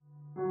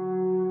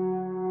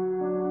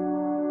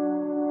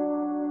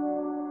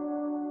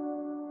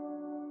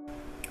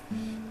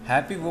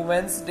Happy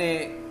Women's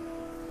Day.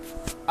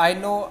 I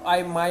know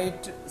I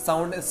might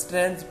sound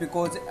strange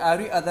because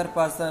every other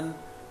person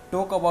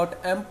talk about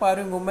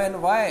empowering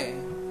women. Why?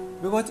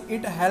 Because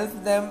it helps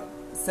them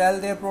sell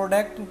their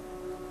product.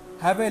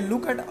 Have a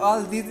look at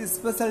all these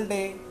special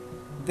day.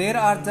 They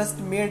are just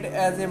made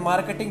as a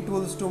marketing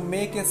tools to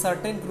make a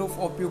certain group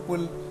of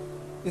people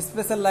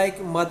special,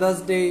 like Mother's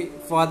Day,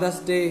 Father's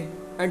Day,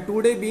 and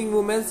today being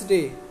Women's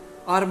Day.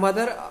 Are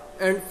mother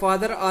and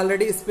father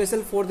already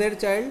special for their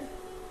child?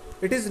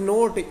 It is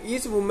not.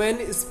 Each woman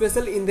is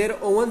special in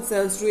their own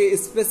sense to a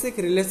specific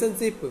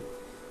relationship.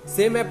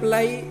 Same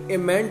apply a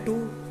man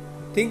too.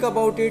 Think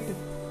about it.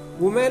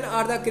 Women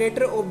are the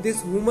creator of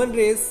this human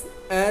race,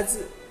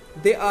 as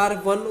they are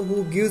one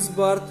who gives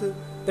birth,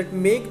 that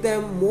make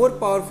them more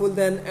powerful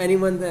than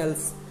anyone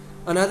else.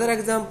 Another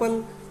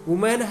example,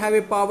 women have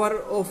a power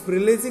of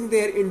releasing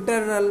their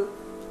internal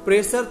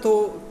pressure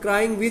through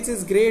crying, which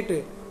is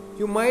great.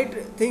 You might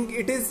think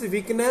it is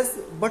weakness,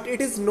 but it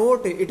is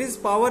not. It is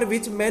power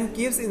which man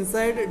keeps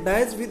inside,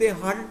 dies with a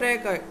heart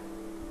attack.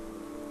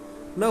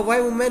 Now, why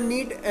women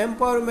need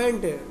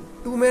empowerment?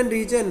 Two main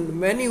reasons.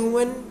 Many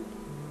women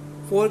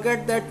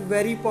forget that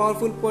very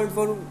powerful point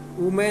for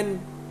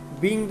women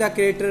being the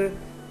creator.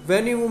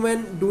 Many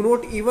women do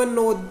not even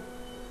know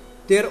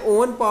their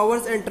own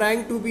powers and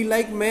trying to be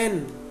like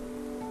men.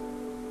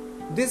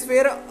 This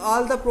where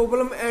all the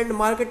problem, and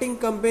marketing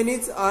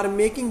companies are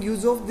making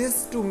use of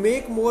this to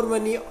make more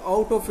money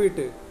out of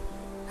it.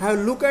 Have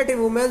a look at a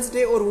Women's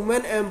Day or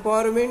women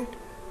empowerment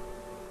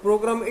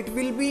program. It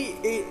will be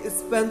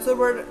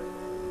sponsored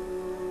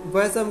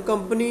by some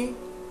company.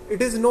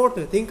 It is not.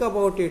 Think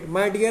about it.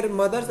 My dear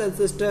mothers and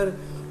sisters,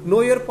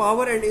 know your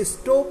power and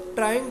stop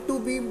trying to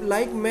be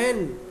like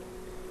men.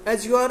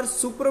 As you are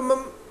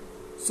supremum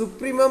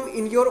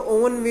in your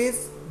own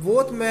ways,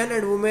 both men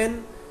and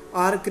women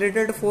are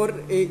created for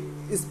a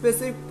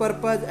specific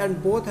purpose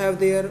and both have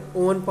their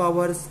own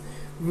powers.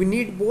 We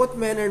need both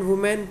men and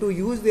women to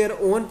use their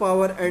own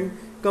power and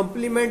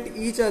complement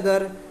each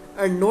other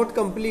and not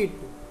compete.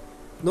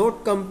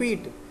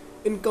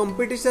 In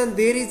competition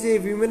there is a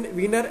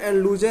winner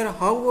and loser.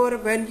 However,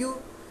 when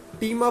you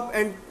team up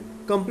and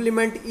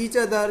complement each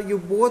other, you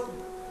both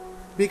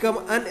become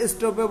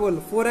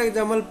unstoppable. For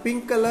example,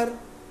 pink color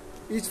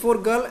is for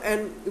girl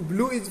and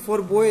blue is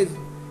for boys.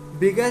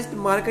 Biggest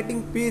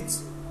marketing pitch.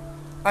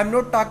 I'm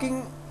not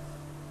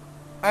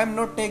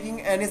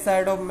taking any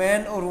side of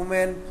man or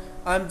woman.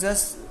 I'm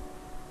just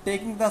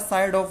taking the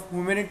side of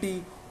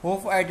humanity.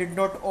 Hope I did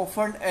not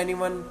offend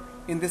anyone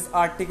in this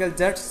article.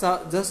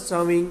 Just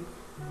showing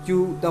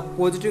you the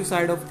positive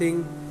side of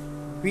thing.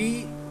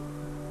 Be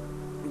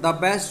the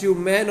best, you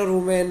man or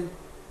woman,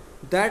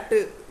 that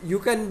you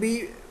can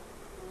be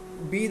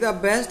the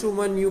best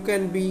woman you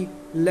can be.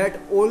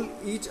 Let all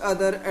each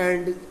other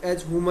and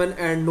as woman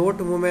and not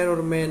woman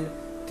or man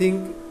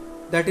think.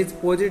 That is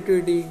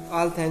positivity.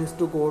 All thanks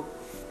to God.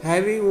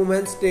 Happy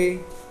Women's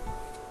Day.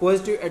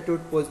 Positive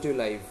attitude, positive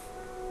life.